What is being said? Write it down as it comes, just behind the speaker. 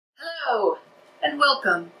Hello, and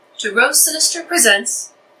welcome to Sinister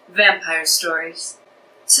presents Vampire Stories.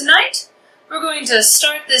 Tonight, we're going to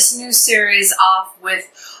start this new series off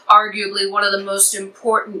with arguably one of the most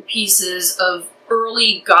important pieces of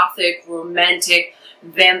early Gothic romantic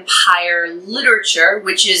vampire literature,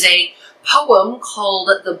 which is a poem called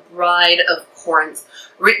The Bride of Corinth,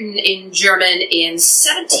 written in German in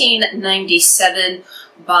 1797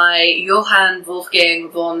 by Johann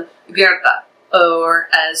Wolfgang von Goethe, or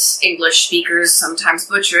as English speakers sometimes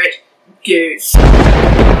butcher it, Goethe.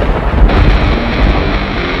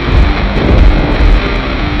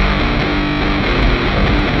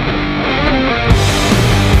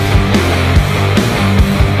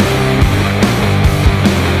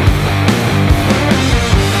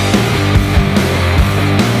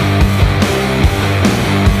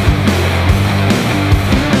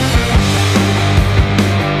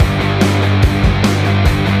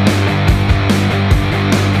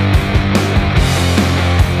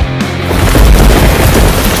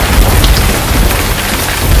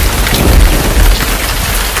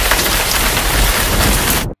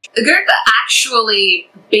 Goethe actually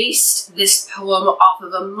based this poem off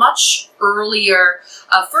of a much earlier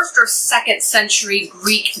 1st or 2nd century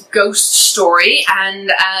Greek ghost story,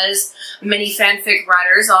 and as many fanfic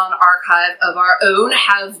writers on Archive of Our Own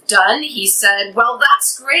have done, he said, well,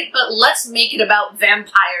 that's great, but let's make it about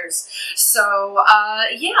vampires. So,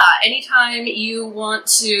 yeah, anytime you want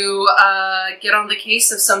to get on the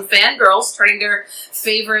case of some fangirls turning their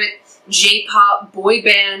favorite J-pop boy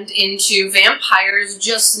band into vampires,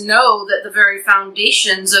 just know that the very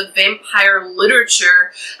foundations of vampire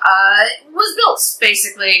literature was built,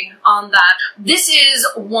 basically, on that. This is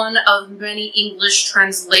one of many English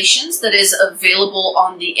translations that is available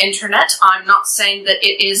on the internet. I'm not saying that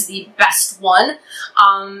it is the best one.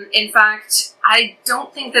 In fact, I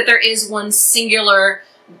don't think that there is one singular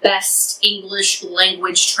best English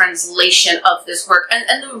language translation of this work.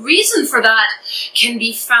 And the reason for that can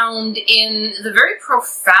be found in the very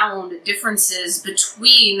profound differences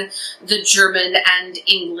between the German and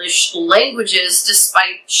English languages,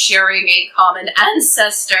 despite sharing a common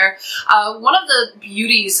ancestor. One of the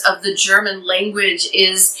beauties of the German language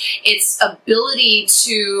is its ability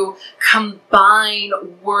to combine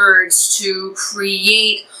words to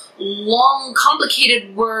create long,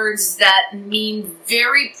 complicated words that mean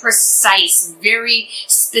very precise, very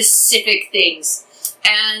specific things.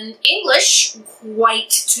 And English,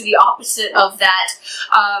 quite to the opposite of that,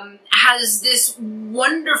 has this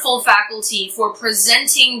wonderful faculty for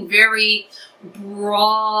presenting very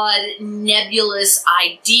broad, nebulous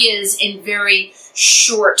ideas in very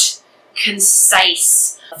short,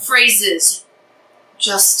 concise phrases.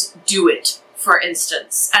 Just do it, for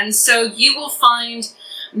instance. And so you will find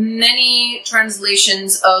many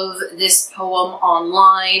translations of this poem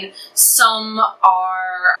online. Some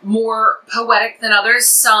are more poetic than others,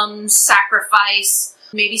 some sacrifice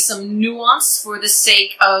maybe some nuance for the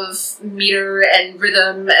sake of meter and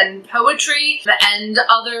rhythm and poetry, and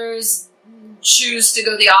others choose to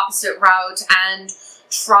go the opposite route and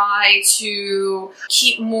try to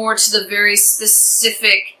keep more to the very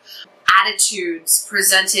specific attitudes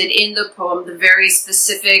presented in the poem, the very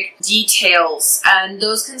specific details, and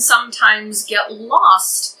those can sometimes get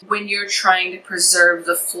lost when you're trying to preserve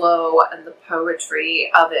the flow and the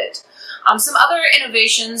poetry of it. Some other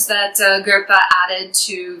innovations that Goethe added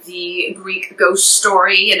to the Greek ghost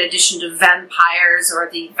story, in addition to vampires or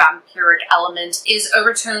the vampiric element, is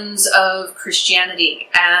overtones of Christianity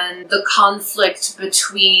and the conflict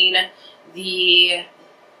between the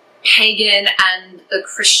pagan and the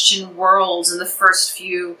Christian worlds in the first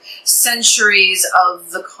few centuries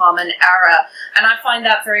of the Common Era. And I find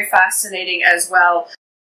that very fascinating as well.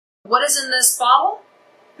 What is in this bottle?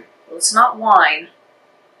 Well, it's not wine.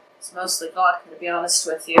 It's mostly vodka, to be honest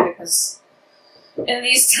with you, because in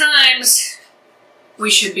these times,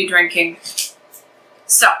 we should be drinking.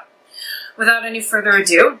 So, without any further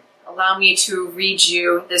ado, allow me to read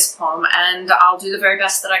you this poem, and I'll do the very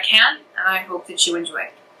best that I can, and I hope that you enjoy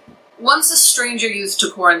it. Once a stranger youth to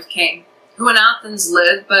Corinth came, who in Athens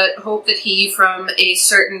lived, but hoped that he from a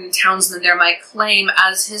certain townsman there might claim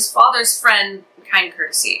as his father's friend kind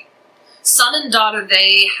courtesy. Son and daughter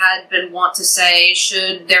they had been wont to say,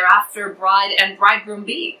 should thereafter bride and bridegroom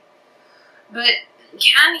be. But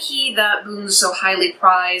can he that boon so highly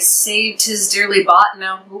prized, save 'tis dearly bought,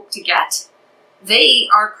 now hope to get? They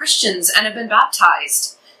are Christians and have been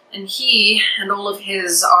baptized, and he and all of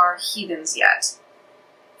his are heathens yet.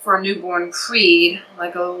 For a newborn creed,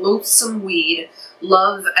 like a loathsome weed,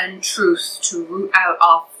 love and truth to root out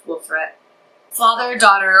off will threat. Father,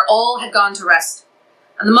 daughter, all had gone to rest,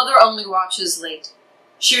 and the mother only watches late.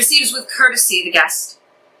 She receives with courtesy the guest,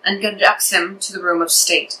 and conducts him to the room of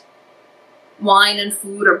state. Wine and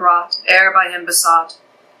food are brought, ere by him besought.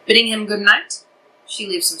 Bidding him good night, she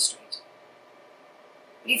leaves him straight.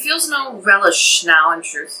 But he feels no relish now, in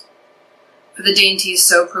truth, for the dainties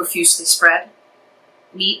so profusely spread.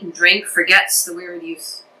 Meat and drink forgets the wearied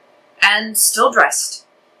youth, and, still dressed,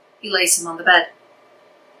 he lays him on the bed.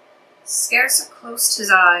 Scarce are closed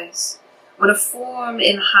his eyes, when a form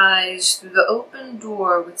inhies through the open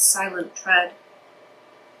door with silent tread.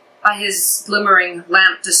 By his glimmering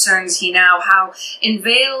lamp discerns he now how, in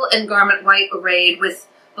veil and garment white arrayed, with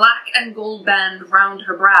black and gold band round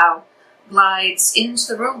her brow, glides into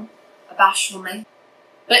the room a bashful maid.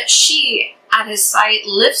 But she, at his sight,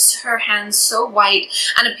 lifts her hands so white,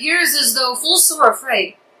 and appears as though full sore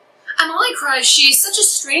afraid. Am I, cries she, such a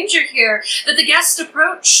stranger here, that the guest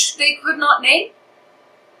approach they could not name?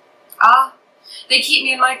 Ah, they keep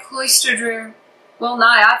me in my cloister drear. Well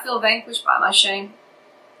nigh I feel vanquished by my shame.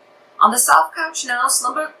 On the soft couch now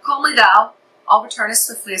slumber calmly thou, I'll return as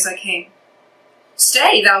swiftly as I came.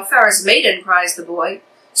 Stay, thou fairest maiden, cries the boy,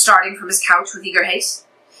 starting from his couch with eager haste.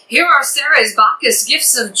 Here are Sarah's Bacchus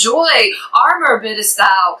gifts of joy, armor biddest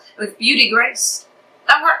thou, with beauty graced.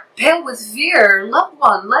 Thou art pale with fear, loved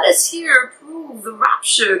one, let us here prove the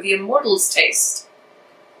rapture the immortals taste.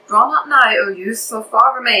 Draw not nigh, O youth, so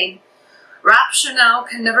far remain. Rapture now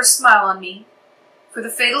can never smile on me, for the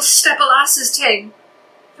fatal step, alas, is ta'en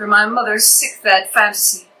through my mother's sick-fed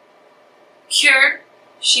fantasy. Cured,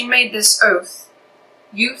 she made this oath,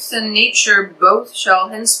 youth and nature both shall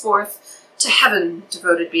henceforth to heaven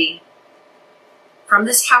devoted be. From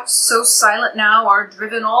this house so silent now are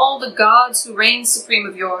driven all the gods who reigned supreme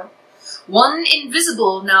of yore. One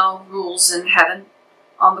invisible now rules in heaven,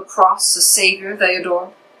 on the cross a Saviour they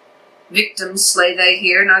adore. Victims slay they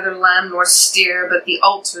here, neither lamb nor steer, but the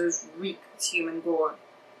altars reek with human gore.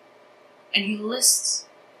 And he lists,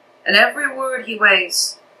 and every word he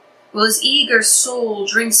weighs, while his eager soul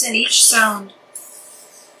drinks in each sound.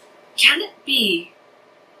 Can it be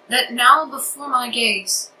that now before my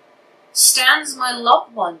gaze stands my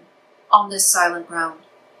loved one on this silent ground?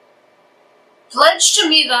 Pledge to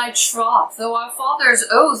me thy troth, though our father's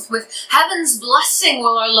oath, with heaven's blessing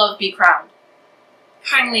will our love be crowned.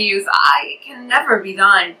 Kindly youth, I can never be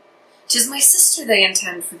thine. 'Tis my sister they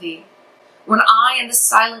intend for thee. When I in the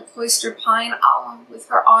silent cloister pine, ah, with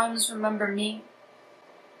her arms remember me.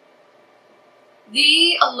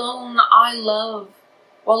 Thee alone I love,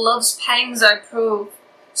 while love's pangs I prove,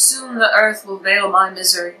 soon the earth will veil my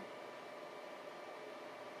misery.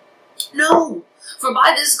 No, for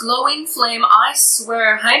by this glowing flame I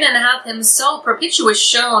swear, Hymen hath himself perpetuous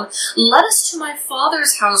shown, let us to my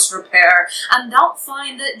father's house repair, and thou'lt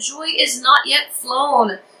find that joy is not yet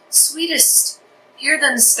flown. Sweetest, here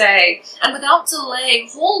then stay, and without delay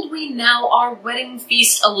hold we now our wedding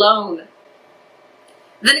feast alone.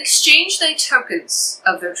 Then exchange they tokens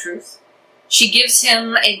of their truth. She gives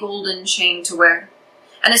him a golden chain to wear,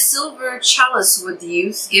 and a silver chalice would the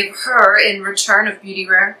youth give her in return of beauty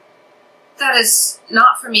rare. That is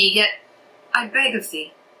not for me, yet I beg of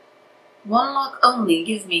thee, one lock only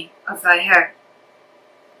give me of thy hair.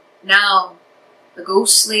 Now the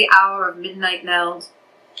ghostly hour of midnight knelled,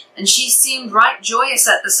 and she seemed right joyous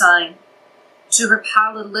at the sign. To her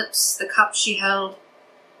pallid lips the cup she held,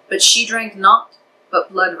 but she drank not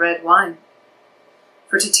but blood-red wine.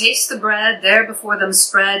 For to taste the bread there before them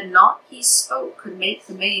spread, naught he spoke could make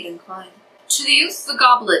the maid incline. To the youth the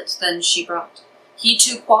goblet then she brought, he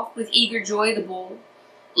too quaffed with eager joy the bowl.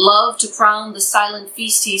 Love to crown the silent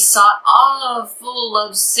feast he sought, ah, full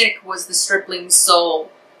love sick was the stripling's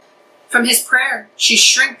soul. From his prayer she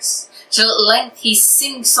shrinks, till at length he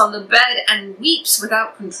sinks on the bed and weeps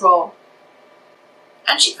without control.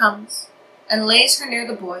 And she comes, and lays her near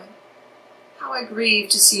the boy. How I grieve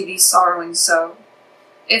to see thee sorrowing so.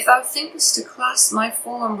 If thou thinkest to clasp my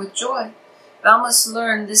form with joy, thou must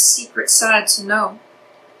learn this secret sad to know.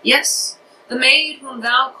 Yes, the maid whom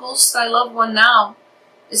thou call'st thy loved one now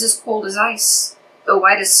is as cold as ice, though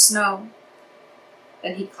white as snow.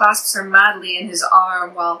 Then he clasps her madly in his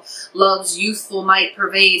arm, while love's youthful might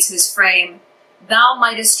pervades his frame. Thou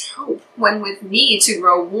mightest hope, when with me to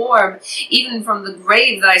grow warm, even from the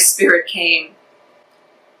grave thy spirit came.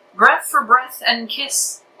 Breath for breath and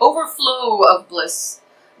kiss, overflow of bliss.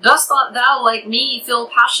 Dost not thou, like me, feel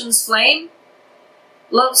passion's flame?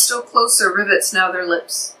 Love still closer rivets now their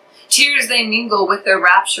lips. Tears they mingle with their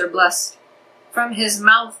rapture blessed. From his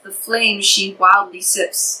mouth the flame she wildly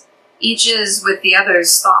sips. Each is with the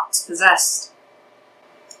other's thoughts possessed.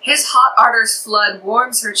 His hot ardor's flood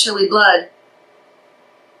warms her chilly blood,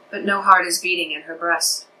 but no heart is beating in her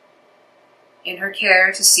breast. in her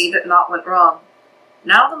care to see that naught went wrong.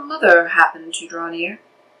 Now the mother happened to draw near.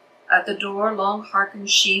 At the door long hearkened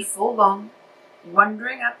she full long,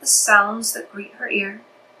 wondering at the sounds that greet her ear.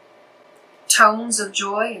 Tones of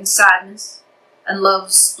joy and sadness, and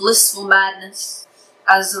love's blissful madness,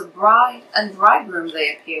 as of bride and bridegroom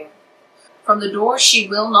they appear. From the door she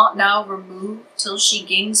will not now remove, till she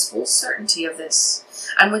gains full certainty of this.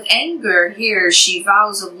 And with anger here she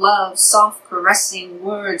vows of love, soft caressing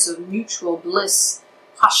words of mutual bliss.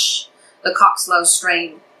 Hush, the cock's loud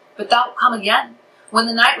strain, but thou'lt come again, when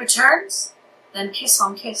the night returns, then kiss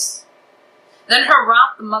on kiss. Then her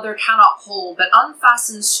wrath the mother cannot hold, but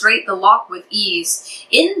unfastens straight the lock with ease.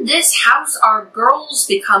 In this house our girls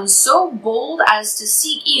become so bold, as to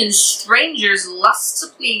seek e'en strangers' lust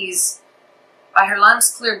to please. By her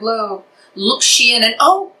lamp's clear glow looks she in, and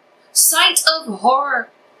oh, sight of horror!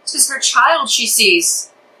 'Tis her child she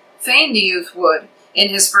sees. Fain the youth would,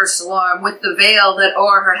 in his first alarm, with the veil that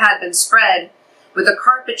o'er her had been spread, with a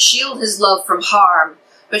carpet shield his love from harm,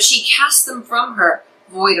 but she cast them from her,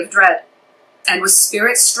 void of dread, and with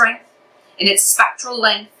spirit's strength, in its spectral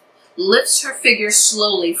length, lifts her figure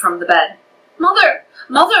slowly from the bed. Mother,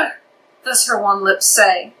 mother, thus her wan lips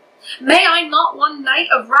say, may I not one night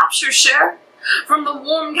of rapture share? From the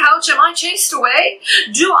warm couch am I chased away?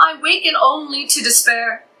 Do I waken only to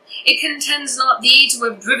despair? It contends not thee to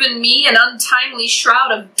have driven me an untimely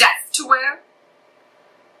shroud of death to wear?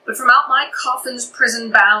 But from out my coffin's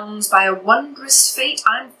prison bounds, by a wondrous fate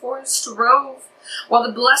I'm forced to rove, while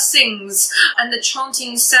the blessings and the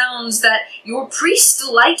chaunting sounds that your priests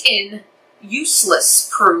delight in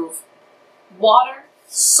useless prove. Water,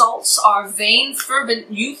 salts our vain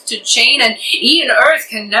fervent youth to chain, and e'en earth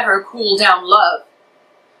can never cool down love.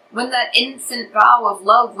 When that infant vow of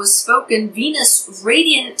love was spoken, Venus'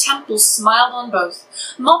 radiant temple smiled on both.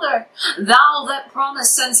 Mother, thou that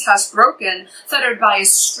promise since hast broken, fettered by a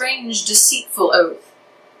strange deceitful oath.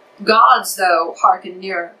 Gods, though, hearken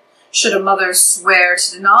nearer, should a mother swear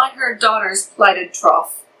to deny her daughter's plighted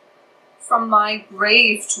troth. From my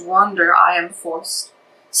grave to wander I am forced,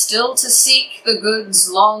 still to seek the good's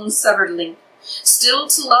long-severed link, still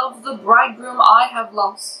to love the bridegroom I have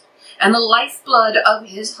lost, and the lifeblood of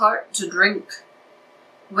his heart to drink.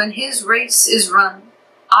 When his race is run,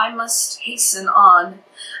 I must hasten on,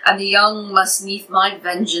 and the young must neath my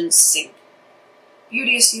vengeance sink.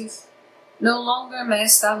 Beauteous youth, no longer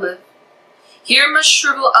mayst thou live. Here must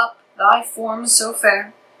shrivel up thy form so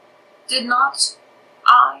fair. Did not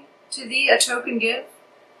I to thee a token give,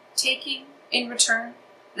 taking in return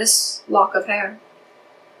this lock of hair?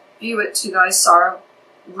 View it to thy sorrow,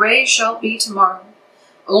 grey shall be tomorrow,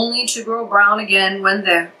 only to grow brown again when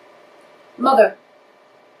there. Mother,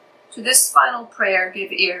 to this final prayer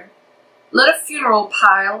give ear. Let a funeral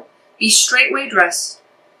pile be straightway dressed.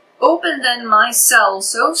 Open then my cell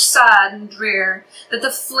so sad and drear, that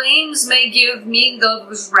the flames may give me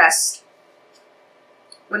love's rest.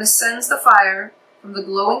 When ascends the fire from the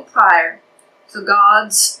glowing pyre, the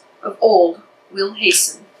gods of old will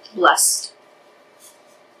hasten blessed.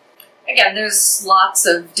 Again, there's lots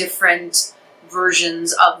of different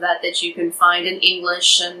versions of that you can find in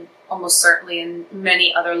English and almost certainly in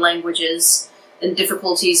many other languages. And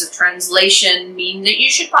difficulties of translation mean that you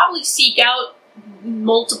should probably seek out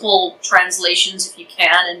multiple translations if you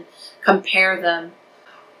can and compare them.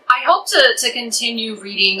 I hope to continue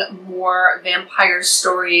reading more vampire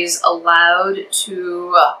stories aloud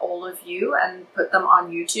to all of you and put them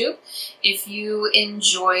on YouTube. If you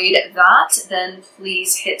enjoyed that, then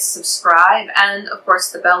please hit subscribe and, of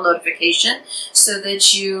course, the bell notification so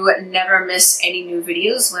that you never miss any new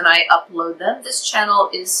videos when I upload them. This channel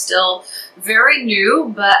is still very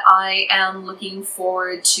new, but I am looking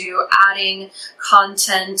forward to adding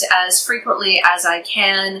content as frequently as I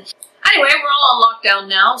can. Anyway, we're all on lockdown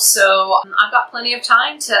now, so I've got plenty of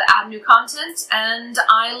time to add new content, and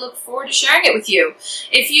I look forward to sharing it with you.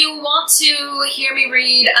 If you want to hear me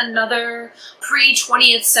read another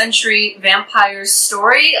pre-20th century vampire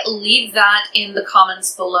story, leave that in the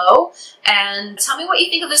comments below, and tell me what you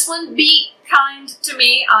think of this one. Be kind to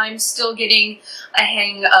me. I'm still getting a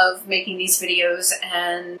hang of making these videos,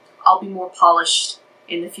 and I'll be more polished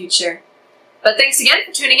in the future. But thanks again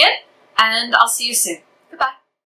for tuning in, and I'll see you soon.